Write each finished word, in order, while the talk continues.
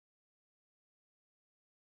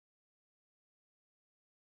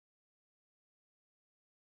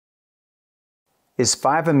Is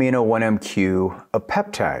 5-amino-1-MQ a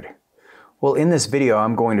peptide? Well, in this video,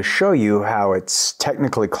 I'm going to show you how it's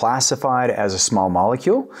technically classified as a small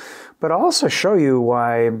molecule, but I'll also show you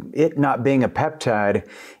why it not being a peptide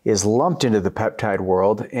is lumped into the peptide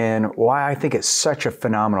world and why I think it's such a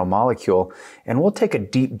phenomenal molecule. And we'll take a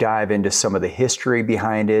deep dive into some of the history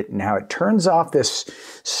behind it and how it turns off this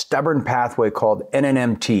stubborn pathway called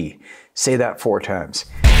NNMT. Say that 4 times.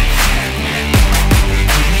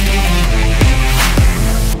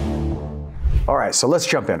 All right, so let's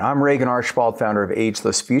jump in. I'm Regan Archibald, founder of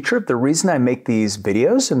Ageless Future. The reason I make these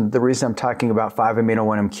videos and the reason I'm talking about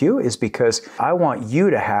 5-amino-1-MQ is because I want you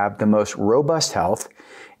to have the most robust health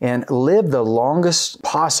and live the longest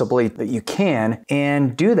possibly that you can,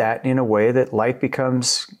 and do that in a way that life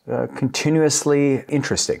becomes continuously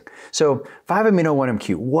interesting. So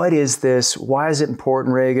 5-amino-1-MQ, what is this? Why is it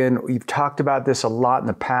important, Regan? You've talked about this a lot in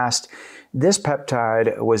the past. This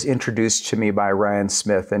peptide was introduced to me by Ryan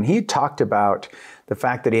Smith, and he talked about the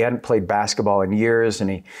fact that he hadn't played basketball in years, and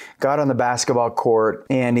he got on the basketball court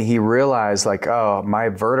and he realized, like, oh, my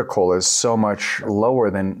vertical is so much lower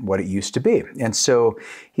than what it used to be. And so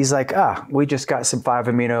he's like, we just got some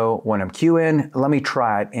 5-amino-1-MQ in, let me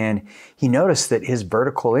try it. And he noticed that his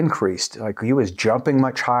vertical increased, like he was jumping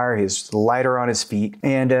much higher, he's lighter on his feet.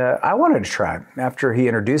 And I wanted to try it. After he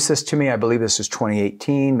introduced this to me, I believe this was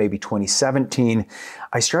 2018, maybe 2017,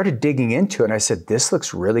 I started digging into it and I said, this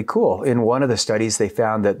looks really cool. In one of the studies, they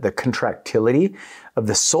found that the contractility of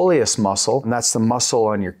the soleus muscle, and that's the muscle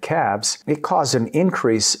on your calves, it caused an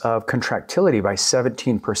increase of contractility by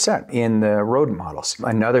 17% in the rodent models.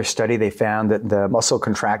 Another study, they found that the muscle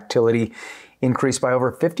contractility increased by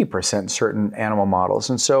over 50% in certain animal models.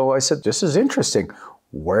 And so I said, this is interesting.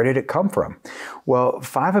 Where did it come from? Well,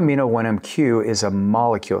 5-amino-1-MQ is a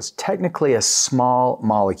molecule. It's technically a small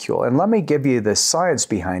molecule. And let me give you the science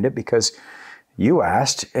behind it because you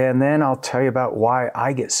asked, and then I'll tell you about why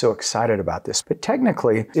I get so excited about this. But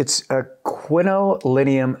technically, it's a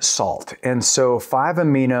quinolinium salt. And so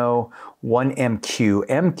 5-amino-1-MQ,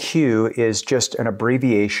 MQ is just an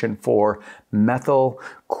abbreviation for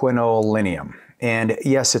methylquinolinium. And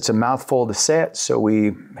yes, it's a mouthful to say it, so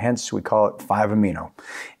hence we call it 5-amino.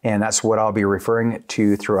 And that's what I'll be referring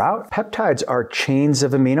to throughout. Peptides are chains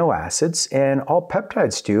of amino acids, and all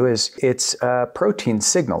peptides do is it's a protein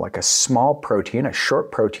signal, like a small protein, a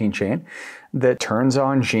short protein chain that turns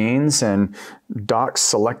on genes and docks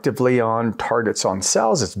selectively on targets on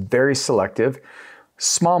cells. It's very selective.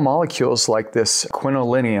 Small molecules like this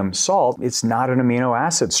quinolinium salt, it's not an amino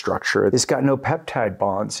acid structure. It's got no peptide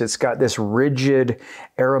bonds. It's got this rigid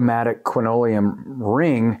aromatic quinolium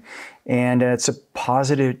ring, and it's a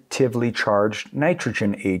positively charged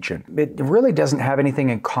nitrogen agent. It really doesn't have anything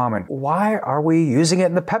in common. Why are we using it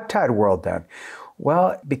in the peptide world then?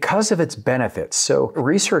 Well, because of its benefits. So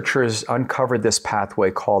researchers uncovered this pathway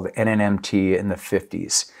called NNMT in the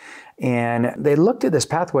 50s. And they looked at this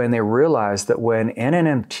pathway and they realized that when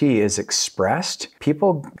NNMT is expressed,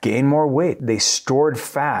 people gain more weight. They stored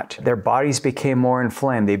fat. Their bodies became more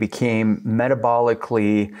inflamed. They became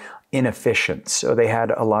metabolically inefficient. So they had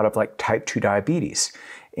a lot of like type 2 diabetes.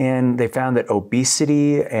 And they found that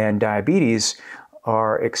obesity and diabetes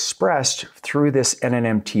are expressed through this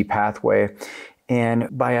NNMT pathway. And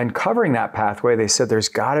by uncovering that pathway, they said there's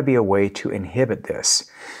got to be a way to inhibit this.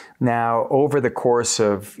 Now, over the course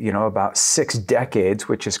of, about 6 decades,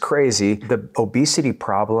 which is crazy, the obesity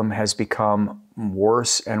problem has become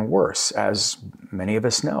worse and worse, as many of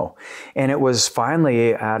us know. And it was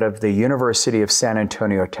finally out of the University of San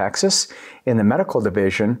Antonio, Texas, in the medical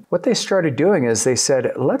division, what they started doing is they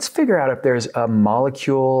said, let's figure out if there's a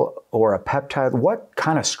molecule or a peptide, what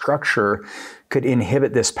kind of structure could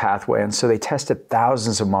inhibit this pathway. And so they tested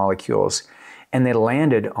thousands of molecules, and they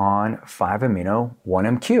landed on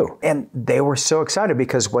 5-amino-1-MQ. And they were so excited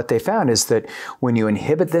because what they found is that when you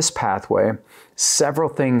inhibit this pathway, several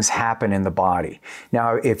things happen in the body.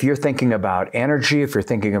 Now, if you're thinking about energy, if you're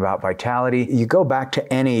thinking about vitality, you go back to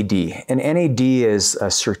NAD. And NAD is a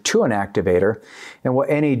sirtuin activator. And what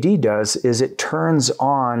NAD does is it turns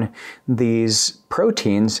on these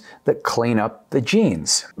proteins that clean up the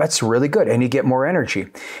genes. That's really good, and you get more energy.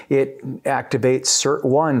 It activates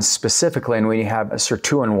SIRT1 specifically, and when you have a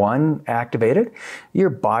sirtuin-1 activated, your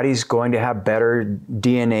body's going to have better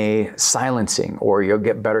DNA silencing, or you'll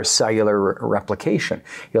get better cellular replication.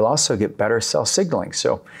 You'll also get better cell signaling.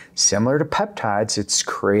 So similar to peptides, it's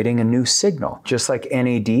creating a new signal. Just like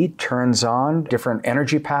NAD turns on different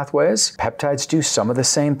energy pathways, peptides do some of the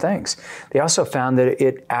same things. They also found that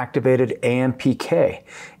it activated AMPK.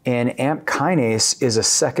 And AMP kinase is a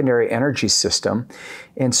secondary energy system.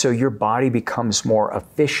 And so your body becomes more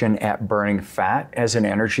efficient at burning fat as an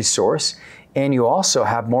energy source. And you also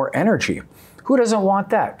have more energy. Who doesn't want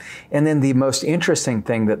that? And then the most interesting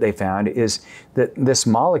thing that they found is that this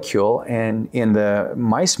molecule, and in the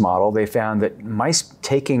mice model, they found that mice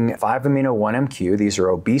taking 5-amino-1-MQ, these are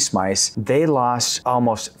obese mice, they lost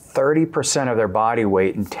almost 30% of their body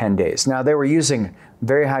weight in 10 days. Now, they were using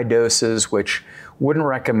very high doses, which wouldn't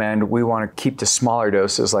recommend. We want to keep to smaller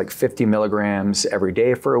doses, like 50 milligrams every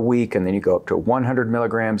day for a week, and then you go up to 100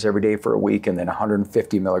 milligrams every day for a week, and then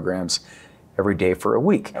 150 milligrams every day for a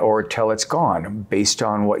week, or till it's gone, based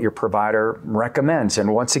on what your provider recommends.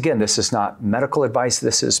 And once again, this is not medical advice.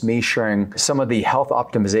 This is me sharing some of the health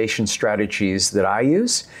optimization strategies that I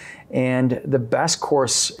use. And the best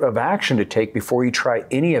course of action to take before you try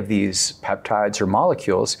any of these peptides or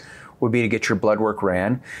molecules would be to get your blood work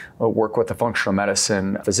ran, work with a functional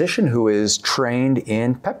medicine physician who is trained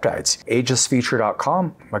in peptides.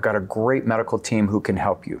 AgelessFuture.com, I've got a great medical team who can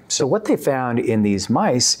help you. So what they found in these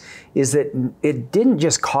mice is that it didn't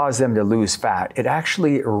just cause them to lose fat, it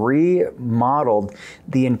actually remodeled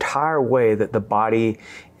the entire way that the body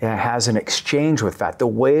has an exchange with fat. The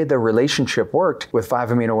way the relationship worked with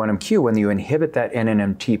 5-amino-1-MQ, when you inhibit that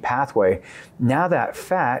NNMT pathway, now that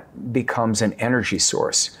fat becomes an energy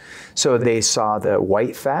source. So they saw the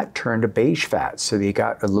white fat turn to beige fat. So they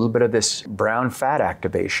got a little bit of this brown fat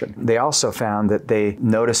activation. They also found that they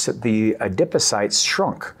noticed that the adipocytes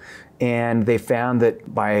shrunk. And they found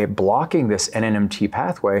that by blocking this NNMT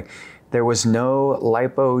pathway, there was no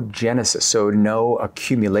lipogenesis, so no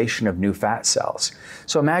accumulation of new fat cells.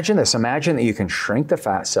 So imagine this, imagine that you can shrink the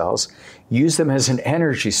fat cells, use them as an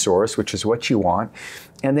energy source, which is what you want,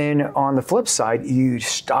 and then on the flip side, you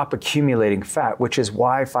stop accumulating fat, which is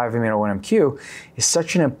why 5-amino-1-MQ is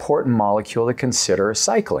such an important molecule to consider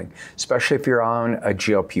cycling, especially if you're on a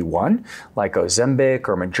GLP-1, like Ozempic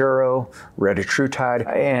or Mounjaro, retatrutide,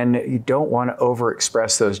 and you don't want to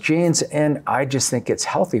overexpress those genes. And I just think it's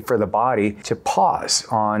healthy for the body to pause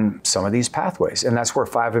on some of these pathways. And that's where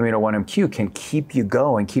 5-amino-1-MQ can keep you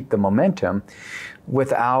going, keep the momentum,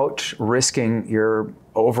 without risking your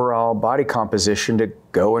overall body composition to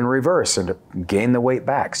go in reverse and to gain the weight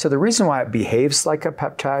back. So the reason why it behaves like a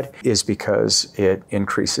peptide is because it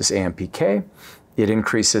increases AMPK, it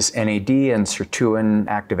increases NAD and sirtuin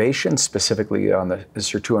activation, specifically on the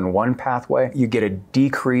sirtuin-1 pathway. You get a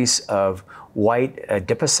decrease of white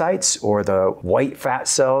adipocytes, or the white fat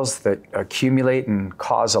cells that accumulate and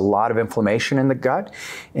cause a lot of inflammation in the gut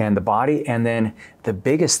and the body. And then the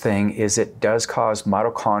biggest thing is it does cause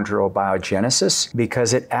mitochondrial biogenesis,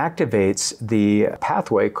 because it activates the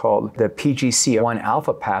pathway called the PGC1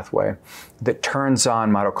 alpha pathway that turns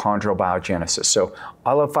on mitochondrial biogenesis. So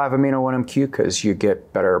I love 5-amino-1-MQ because you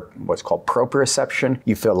get better what's called proprioception.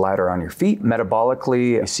 You feel lighter on your feet.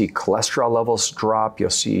 Metabolically, you see cholesterol levels drop. You'll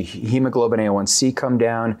see hemoglobin A1C come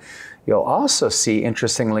down. You'll also see,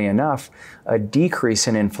 interestingly enough, a decrease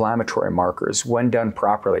in inflammatory markers when done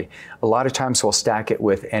properly. A lot of times we'll stack it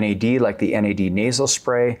with NAD, like the NAD nasal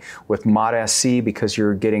spray, with MOD-SC, because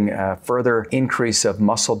you're getting a further increase of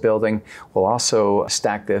muscle building. We'll also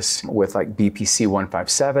stack this with like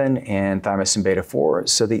BPC-157 and thymosin beta-4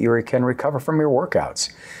 so that you can recover from your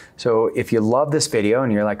workouts. So if you love this video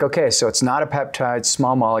and you're like, okay, so it's not a peptide,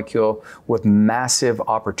 small molecule with massive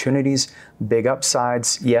opportunities, big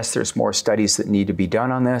upsides. Yes, there's more studies that need to be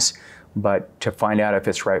done on this, but to find out if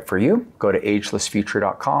it's right for you, go to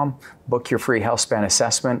agelessfuture.com, book your free health span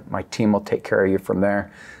assessment. My team will take care of you from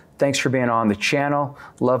there. Thanks for being on the channel.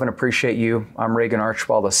 Love and appreciate you. I'm Regan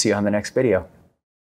Archibald. I'll see you on the next video.